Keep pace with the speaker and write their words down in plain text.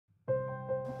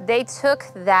They took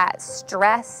that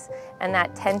stress and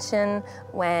that tension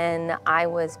when I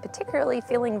was particularly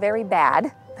feeling very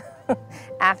bad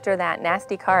after that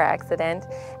nasty car accident,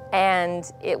 and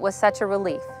it was such a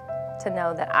relief to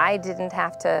know that I didn't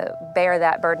have to bear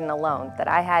that burden alone, that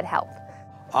I had help.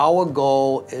 Our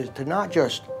goal is to not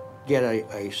just get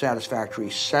a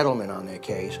satisfactory settlement on their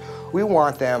case. We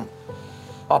want them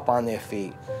up on their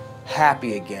feet,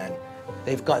 happy again.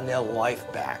 They've gotten their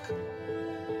life back.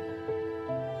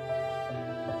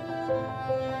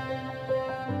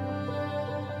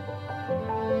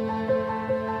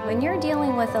 When you're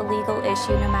dealing with a legal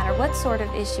issue, no matter what sort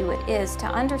of issue it is, to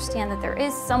understand that there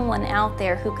is someone out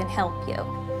there who can help you.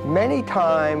 Many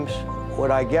times,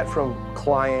 what I get from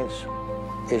clients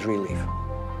is relief.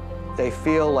 They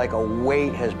feel like a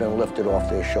weight has been lifted off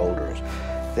their shoulders.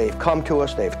 They've come to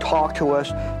us, they've talked to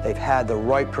us, they've had the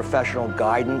right professional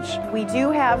guidance. We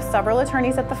do have several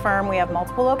attorneys at the firm. We have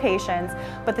multiple locations,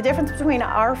 but the difference between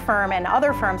our firm and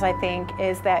other firms, I think,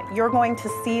 is that you're going to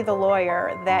see the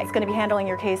lawyer that's going to be handling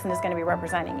your case and is going to be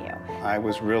representing you. I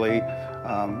was really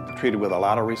treated with a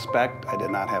lot of respect. I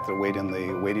did not have to wait in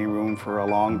the waiting room for a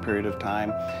long period of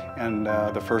time. And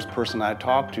the first person I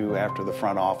talked to after the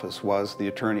front office was the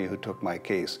attorney who took my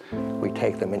case. We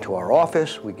take them into our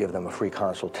office, we give them a free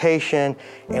consultation,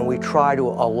 and we try to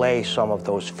allay some of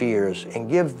those fears and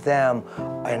give them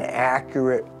an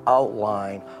accurate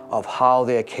outline of how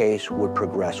their case would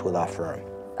progress with our firm.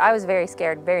 I was very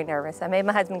scared, very nervous. I made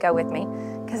my husband go with me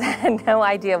because I had no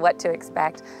idea what to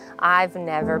expect. I've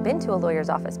never been to a lawyer's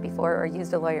office before or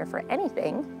used a lawyer for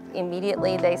anything.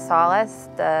 Immediately they saw us.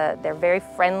 They're very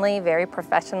friendly, very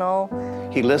professional.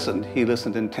 He listened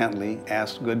intently,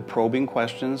 asked good probing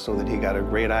questions so that he got a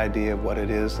great idea of what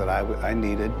it is that I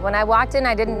needed. When I walked in,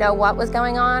 I didn't know what was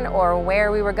going on or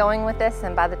where we were going with this,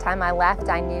 and by the time I left,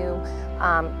 I knew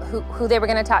who they were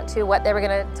going to talk to, what they were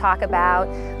going to talk about.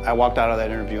 I walked out of that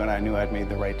interview and I knew I'd made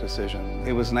the right decision.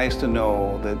 It was nice to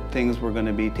know that things were going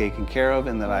to be taken care of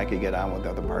and that I could get on with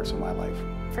other parts of my life.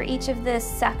 For each of the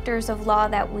sectors of law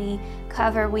that we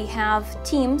cover, we have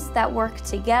teams that work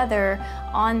together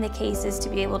on the cases to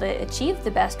be able to achieve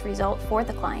the best result for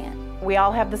the client. We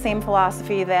all have the same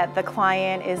philosophy that the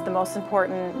client is the most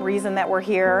important reason that we're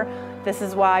here. This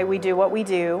is why we do what we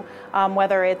do.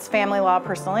 Whether it's family law,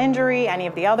 personal injury, any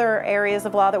of the other areas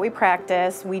of law that we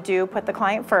practice, we do put the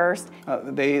client first.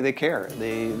 They care.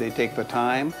 They take the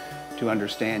time to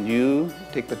understand you,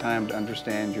 take the time to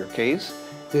understand your case.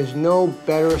 There's no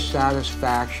better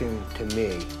satisfaction to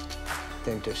me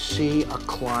than to see a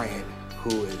client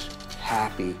who is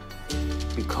happy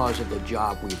because of the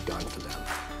job we've done for them.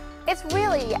 It's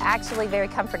really actually very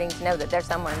comforting to know that there's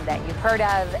someone that you've heard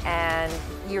of and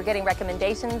you're getting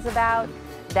recommendations about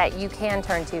that you can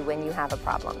turn to when you have a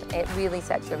problem. It really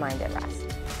sets your mind at rest.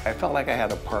 I felt like I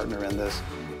had a partner in this,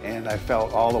 and I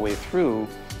felt all the way through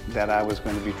that I was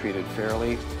going to be treated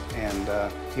fairly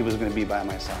and he was going to be by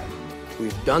my side.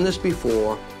 We've done this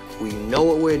before, we know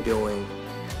what we're doing,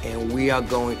 and we are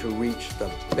going to reach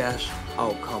the best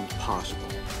outcome possible.